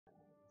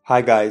Hi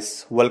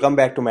guys, welcome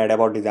back to Mad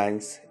About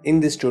Designs.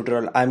 In this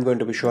tutorial, I am going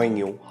to be showing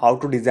you how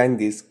to design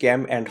this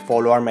cam and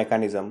follower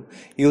mechanism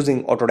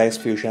using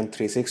Autodesk Fusion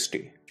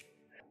 360.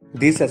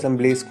 This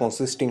assembly is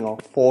consisting of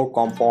 4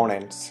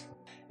 components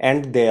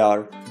and they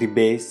are the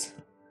base,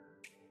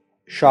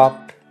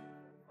 shaft,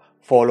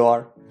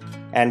 follower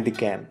and the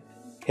cam.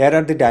 Here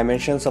are the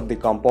dimensions of the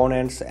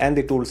components and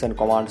the tools and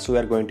commands we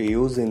are going to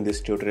use in this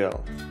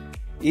tutorial.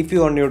 If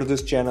you are new to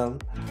this channel,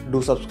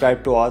 do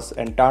subscribe to us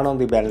and turn on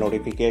the bell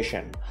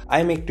notification.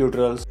 I make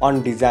tutorials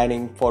on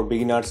designing for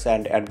beginners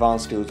and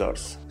advanced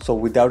users. So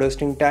without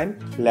wasting time,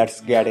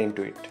 let's get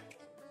into it.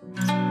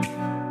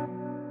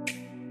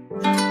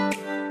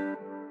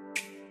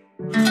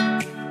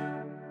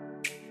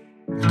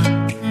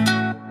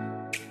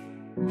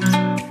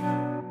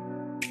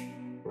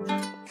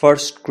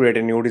 First, create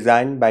a new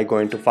design by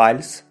going to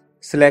Files,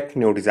 select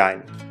New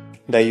Design.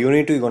 The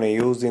unit we're going to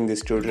use in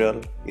this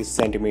tutorial is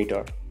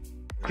centimeter.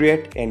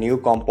 Create a new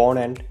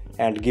component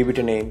and give it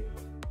a name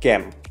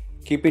cam.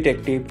 Keep it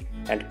active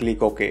and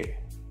click OK.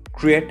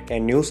 Create a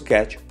new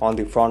sketch on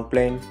the front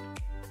plane.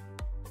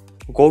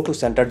 Go to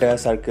center dia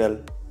circle,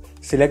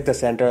 select the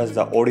center as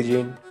the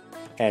origin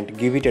and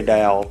give it a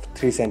dia of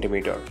 3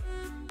 cm.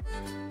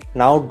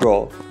 Now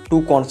draw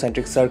 2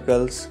 concentric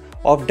circles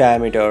of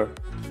diameter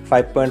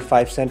 5.5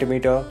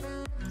 cm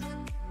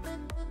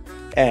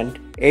and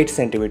 8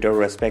 cm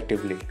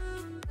respectively.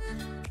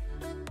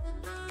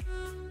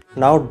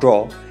 Now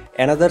draw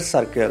another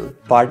circle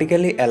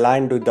vertically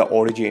aligned with the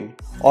origin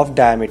of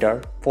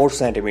diameter 4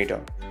 cm.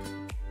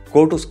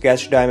 Go to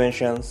Sketch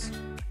Dimensions,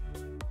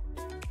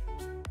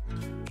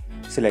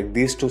 select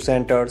these 2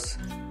 centers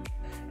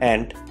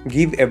and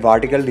give a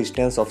vertical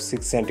distance of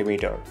 6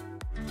 cm.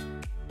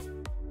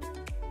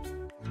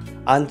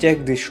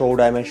 Uncheck the Show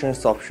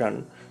Dimensions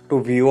option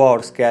to view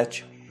our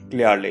sketch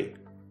clearly.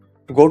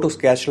 Go to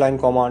Sketch Line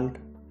command,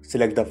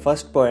 select the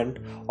first point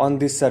on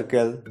this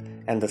circle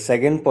and the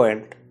second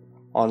point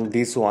on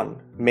this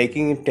one,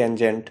 making it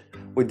tangent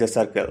with the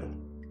circle.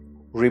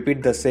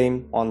 Repeat the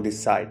same on this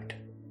side.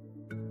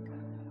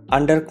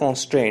 Under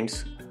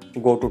Constraints,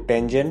 go to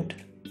Tangent,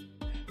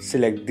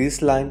 select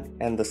this line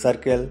and the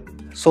circle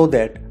so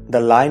that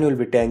the line will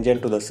be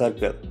tangent to the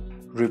circle.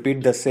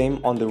 Repeat the same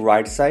on the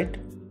right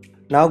side.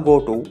 Now go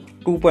to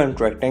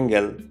 2-point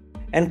rectangle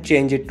and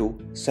change it to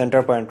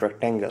center point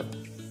rectangle.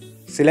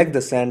 Select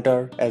the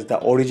center as the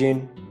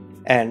origin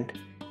and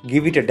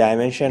give it a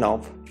dimension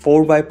of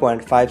 4 by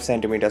 0.5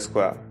 cm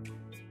square.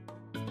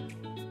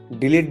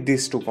 Delete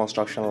these 2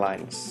 construction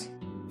lines.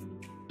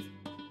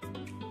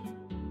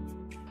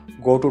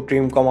 Go to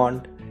Trim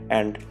command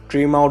and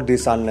trim out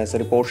these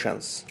unnecessary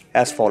portions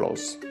as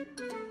follows.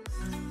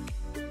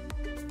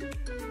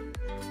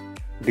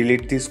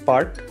 Delete this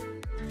part.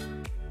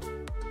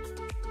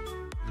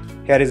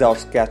 Here is our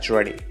sketch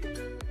ready.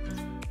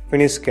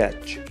 Finish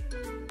sketch.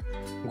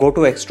 Go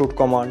to Extrude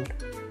command.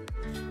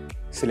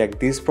 Select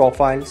these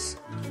profiles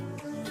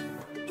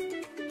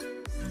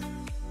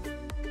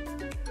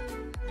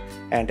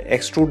and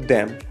extrude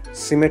them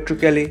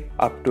symmetrically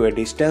up to a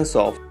distance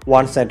of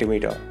 1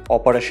 cm.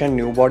 Operation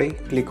New Body,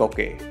 click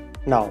OK.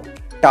 Now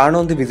turn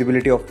on the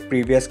visibility of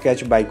previous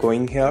sketch by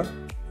going here.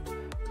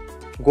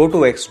 Go to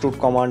Extrude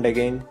command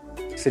again,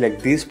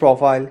 select this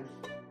profile,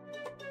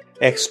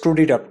 extrude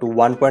it up to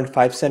 1.5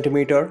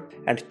 cm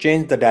and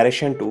change the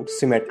direction to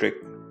symmetric.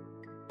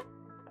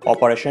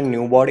 Operation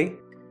New Body,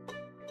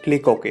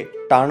 click OK.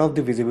 Turn off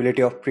the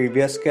visibility of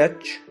previous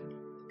sketch.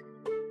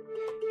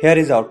 Here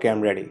is our cam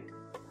ready.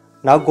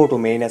 Now go to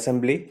Main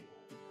Assembly.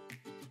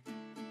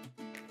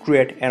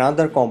 Create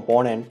another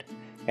component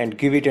and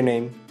give it a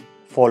name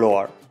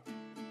Follower.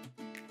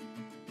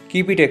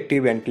 Keep it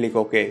active and click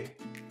OK.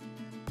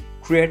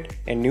 Create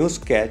a new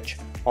sketch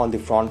on the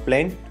front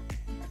plane.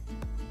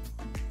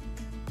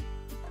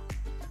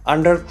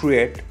 Under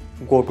Create,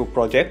 go to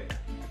Project,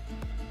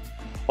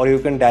 or you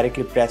can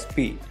directly press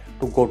P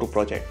to go to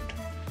Project.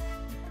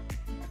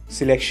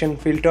 Selection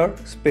Filter,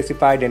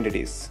 Specified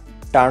Entities.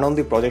 Turn on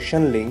the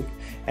projection link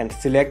and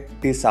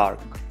select this arc.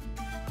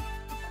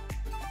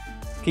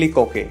 Click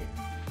OK.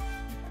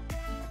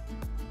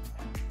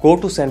 Go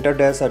to center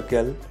dia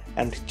circle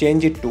and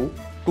change it to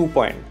 2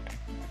 point.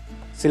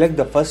 Select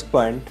the first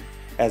point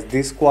as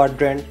this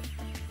quadrant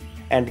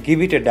and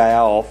give it a dia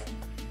of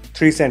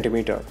 3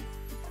 cm.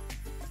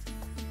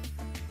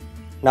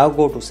 Now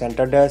go to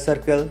center dia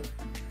circle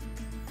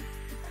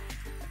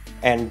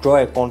and draw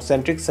a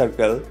concentric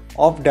circle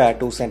of dia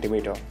 2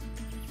 cm.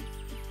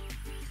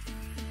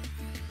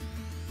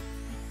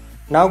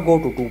 Now go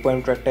to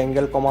 2-point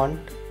rectangle command.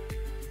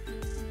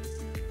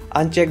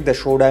 Uncheck the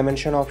Show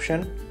Dimension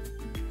option.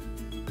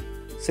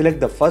 Select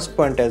the first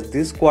point as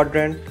this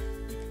quadrant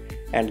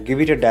and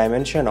give it a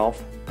dimension of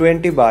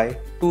 20 by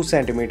 2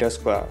 cm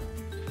square.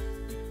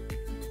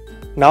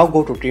 Now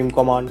go to Trim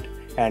command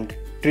and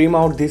trim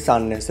out these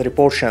unnecessary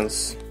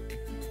portions.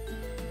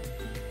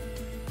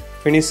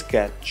 Finish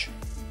sketch.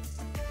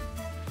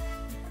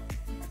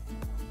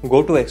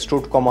 Go to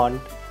Extrude command,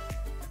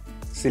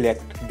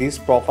 select these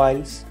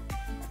profiles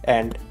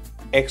and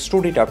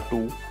extrude it up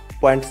to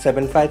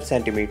 0.75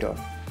 cm.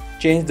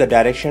 Change the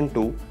direction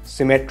to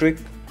Symmetric,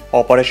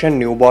 Operation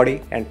New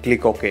Body and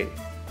click OK.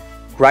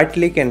 Right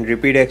click and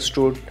repeat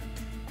Extrude.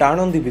 Turn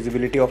on the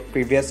visibility of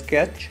previous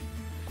sketch.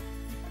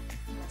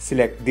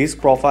 Select these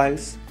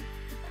profiles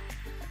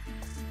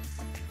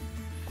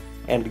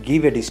and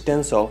give a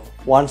distance of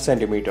 1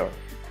 cm.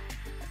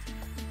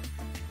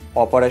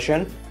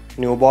 Operation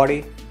New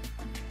Body,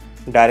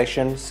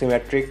 Direction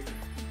Symmetric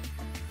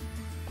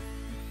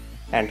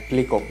and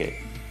click OK.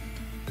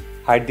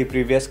 Hide the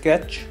previous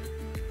sketch.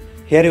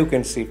 Here you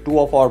can see two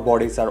of our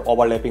bodies are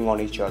overlapping on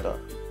each other.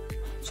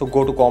 So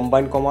go to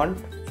Combine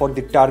command. For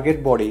the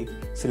target body,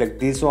 select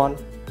this one,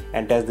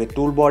 and as the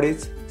tool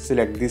bodies,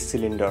 select this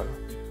cylinder.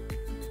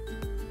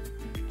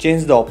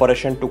 Change the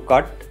operation to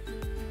cut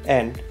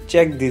and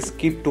check this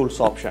Keep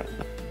Tools option.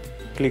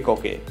 Click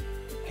OK.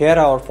 Here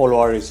our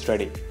follower is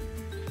ready.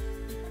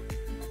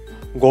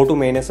 Go to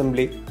Main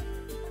Assembly,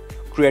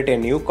 create a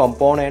new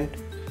component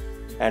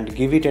and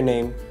give it a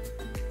name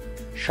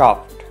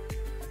Shaft.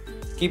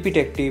 Keep it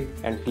active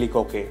and click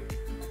OK.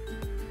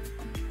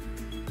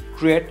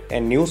 Create a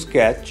new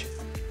sketch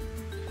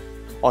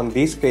on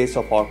this face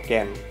of our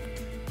cam.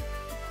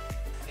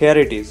 Here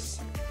it is.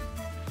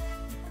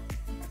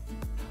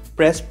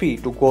 Press P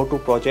to go to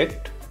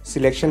Project,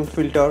 Selection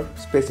Filter,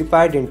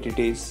 Specified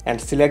Entities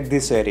and select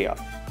this area.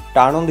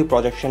 Turn on the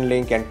projection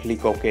link and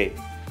click OK.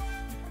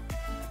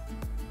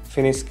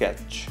 Finish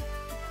sketch.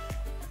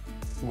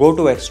 Go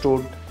to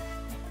Extrude,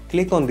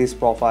 click on this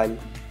profile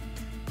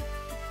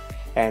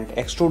and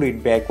extrude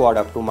it backward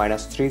up to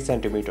 -3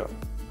 cm.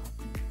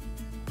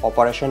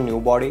 Operation New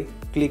Body,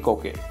 click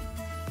OK.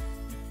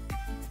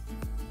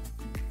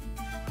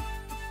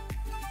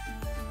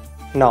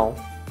 Now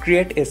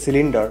create a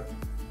cylinder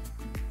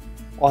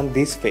on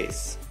this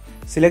face.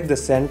 Select the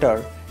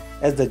center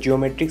as the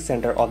geometric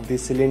center of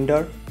this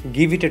cylinder.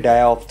 Give it a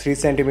dia of 3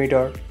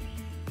 cm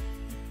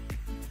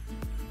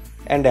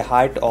and a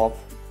height of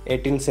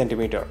 18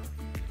 cm.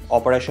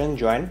 Operation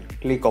Join,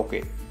 click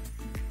OK.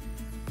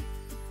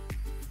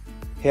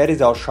 Here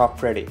is our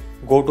shaft ready.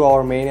 Go to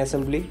our main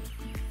assembly,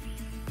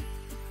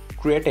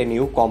 create a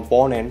new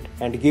component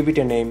and give it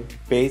a name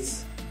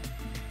Base.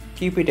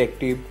 Keep it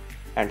active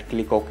and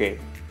click OK.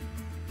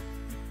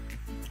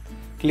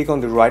 Click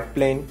on the right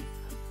plane,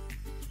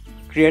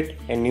 create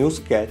a new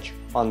sketch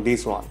on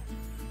this one.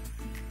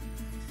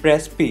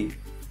 Press P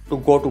to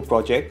go to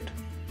Project,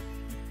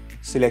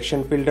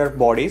 Selection Filter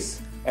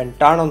Bodies and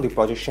turn on the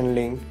projection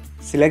link.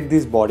 Select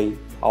this body,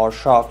 our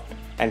shaft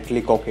and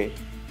click OK.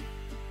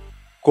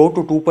 Go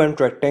to 2-point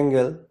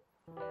rectangle,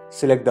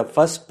 select the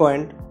first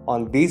point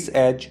on this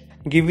edge,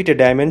 give it a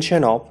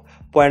dimension of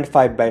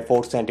 0.5 by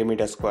 4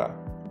 cm square.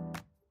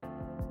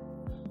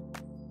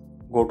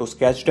 Go to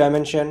Sketch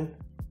Dimension,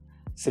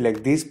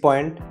 select this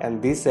point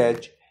and this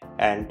edge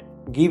and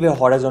give a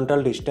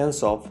horizontal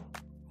distance of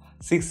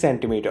 6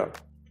 cm.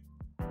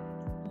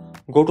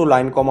 Go to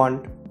Line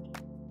command,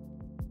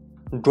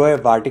 draw a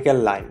vertical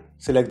line.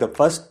 Select the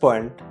first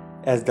point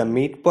as the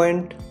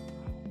midpoint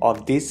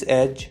of this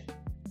edge.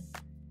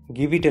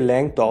 Give it a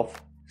length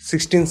of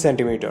 16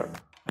 cm,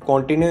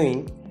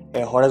 continuing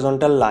a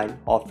horizontal line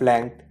of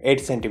length 8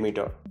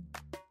 cm.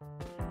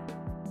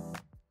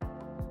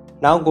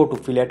 Now go to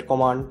Fillet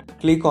command,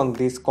 click on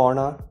this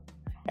corner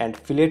and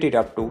fillet it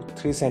up to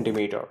 3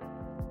 cm.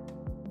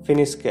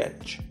 Finish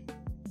sketch.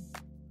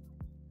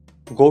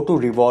 Go to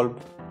Revolve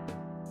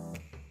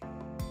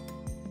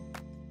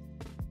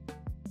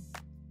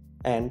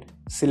and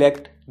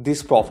select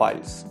these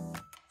profiles.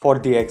 For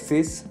the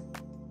axis,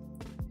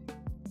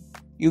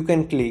 you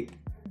can click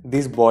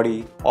this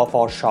body of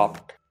our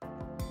shaft.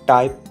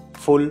 Type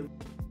Full,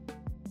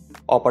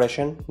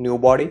 Operation New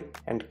Body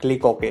and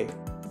click OK.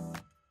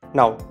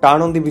 Now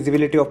turn on the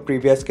visibility of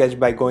previous sketch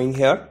by going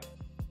here.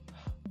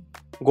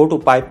 Go to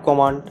Pipe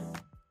command.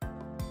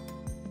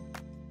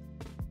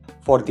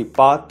 For the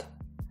path,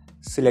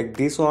 select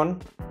this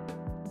one.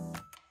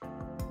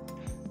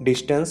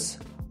 Distance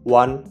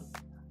 1,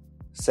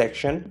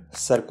 section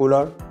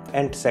circular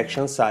and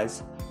section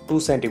size 2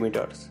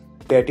 cm.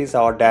 That is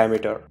our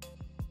diameter.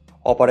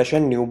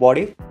 Operation New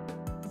Body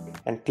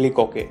and click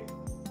OK.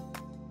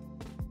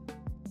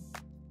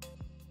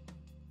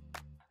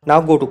 Now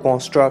go to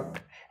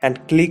Construct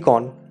and click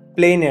on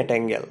Plane at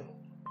Angle.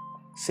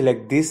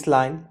 Select this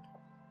line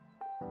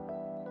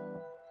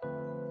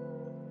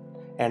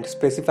and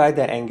specify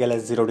the angle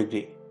as 0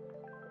 degree.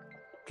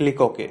 Click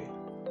OK.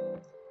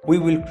 We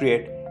will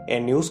create a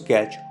new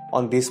sketch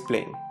on this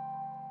plane.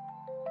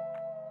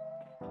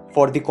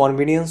 For the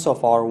convenience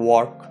of our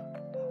work,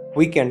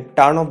 we can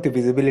turn off the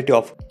visibility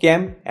of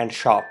cam and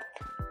shaft.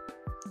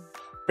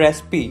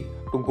 Press P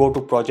to go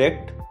to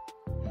Project,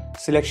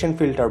 Selection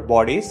Filter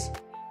Bodies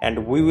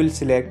and we will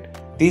select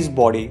this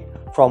body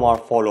from our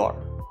follower.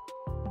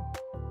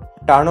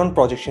 Turn on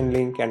projection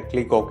link and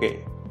click OK.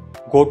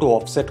 Go to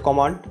Offset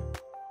command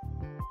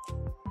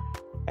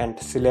and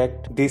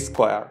select this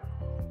square.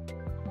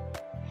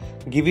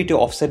 Give it an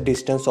offset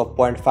distance of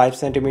 0.5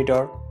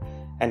 cm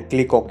and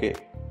click OK.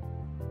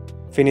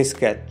 Finish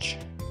sketch.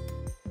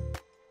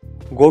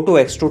 Go to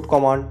Extrude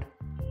command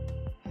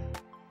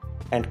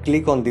and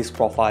click on this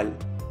profile.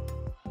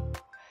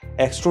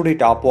 Extrude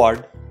it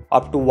upward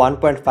up to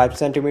 1.5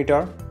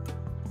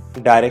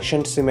 cm.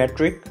 Direction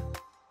symmetric.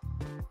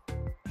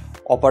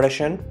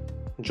 Operation,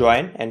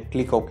 join and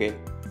click OK.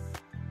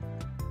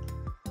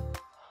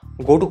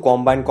 Go to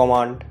combine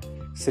command,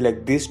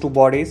 select these two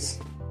bodies,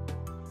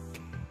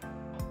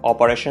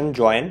 operation,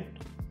 join,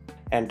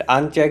 and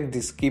uncheck the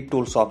skip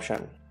tools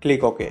option.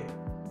 Click OK.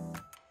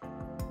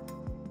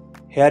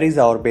 Here is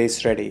our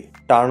base ready.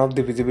 Turn off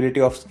the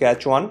visibility of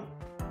sketch 1.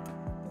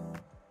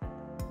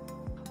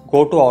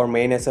 Go to our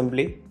main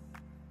assembly.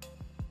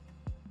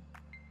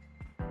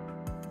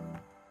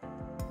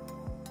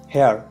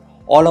 Here,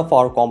 all of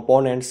our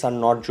components are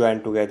not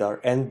joined together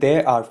and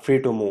they are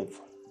free to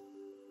move.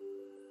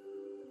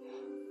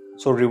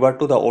 So revert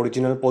to the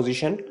original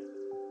position.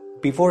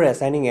 Before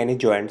assigning any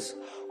joints,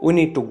 we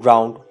need to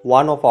ground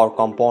one of our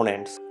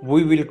components.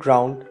 We will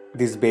ground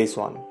this base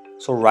one.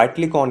 So right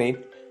click on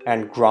it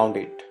and ground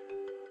it.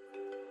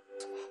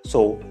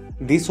 So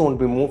this won't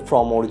be moved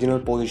from original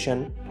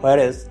position,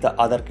 whereas the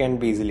other can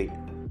be easily.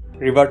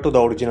 Revert to the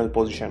original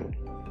position.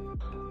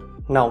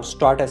 Now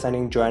start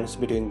assigning joints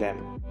between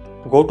them.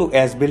 Go to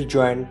As Built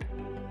Joint.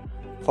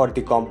 For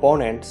the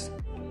components,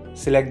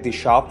 select the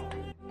shaft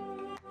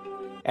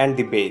and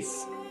the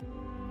base.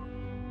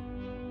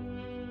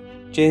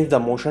 Change the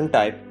motion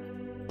type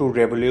to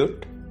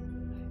revolute,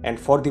 and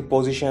for the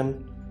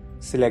position,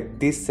 select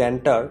the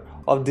center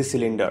of the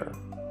cylinder,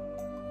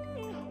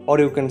 or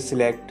you can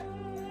select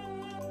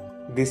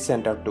this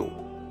center too.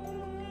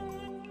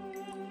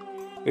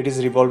 It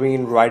is revolving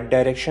in right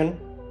direction,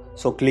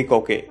 so click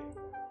OK.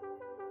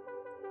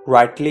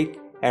 Right click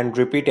and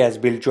repeat As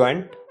Built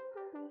Joint.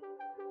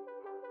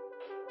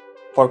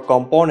 For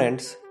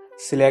components,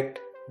 select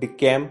the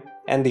cam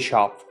and the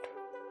shaft.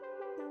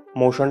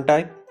 Motion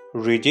type,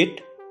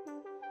 rigid.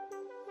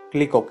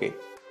 Click OK.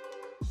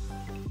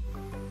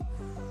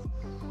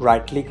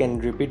 Right click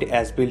and repeat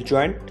As Built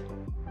Joint.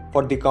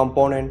 For the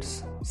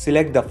components,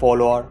 select the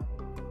follower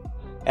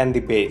and the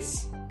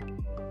base.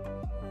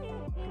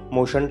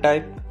 Motion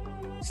type,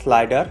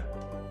 slider,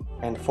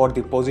 and for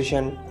the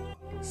position,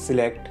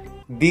 select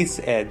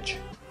this edge.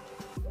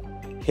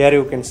 Here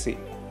you can see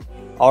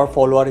our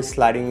follower is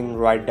sliding in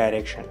right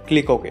direction.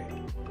 Click OK.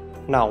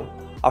 Now,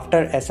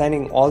 after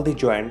assigning all the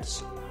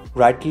joints,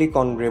 right click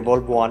on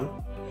Revolve 1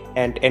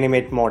 and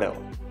animate model.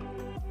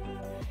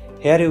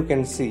 Here you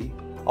can see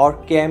our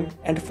cam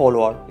and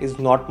follower is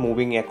not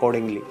moving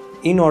accordingly.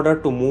 In order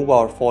to move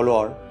our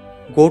follower,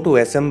 go to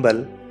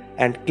Assemble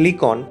and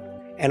click on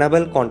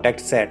Enable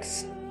Contact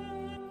Sets.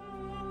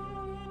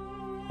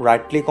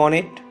 Right click on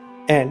it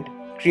and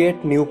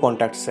create new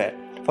contact set.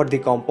 For the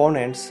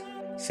components,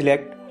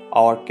 select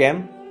our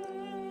cam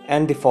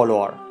and the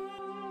follower.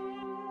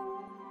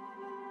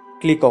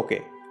 Click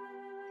OK.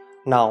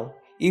 Now,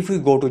 if we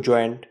go to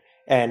Joint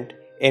and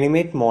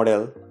Animate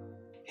Model,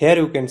 here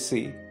you can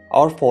see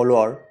our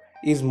follower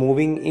is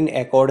moving in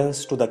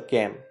accordance to the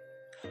cam,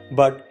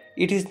 but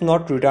it is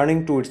not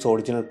returning to its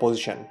original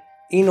position.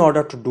 In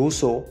order to do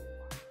so,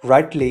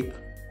 right click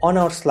on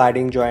our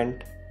sliding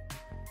joint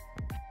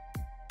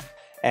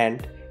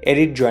and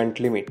edit joint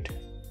limit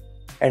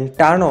and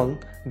turn on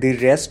the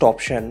rest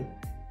option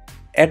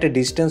at a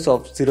distance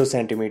of 0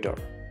 cm.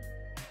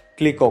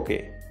 Click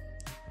OK.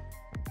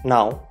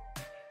 Now,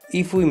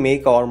 if we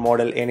make our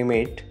model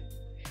animate,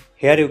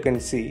 here you can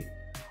see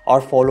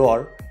our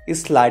follower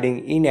is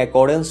sliding in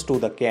accordance to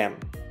the cam.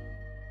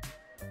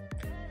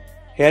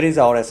 Here is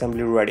our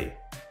assembly ready.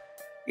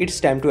 It's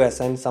time to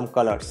assign some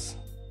colors.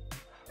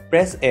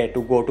 Press A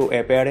to go to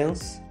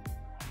Appearance.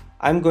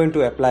 I'm going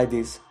to apply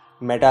this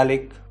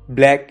metallic,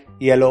 black,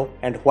 yellow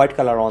and white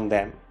color on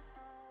them.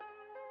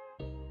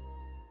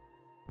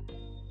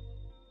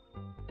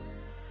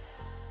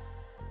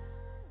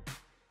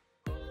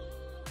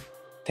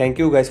 Thank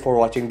you guys for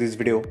watching this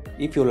video.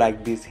 If you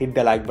like this, hit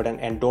the like button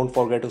and don't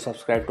forget to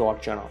subscribe to our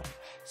channel.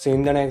 See you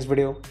in the next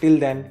video. Till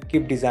then,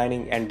 keep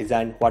designing and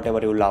design whatever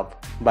you love.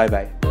 Bye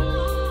bye.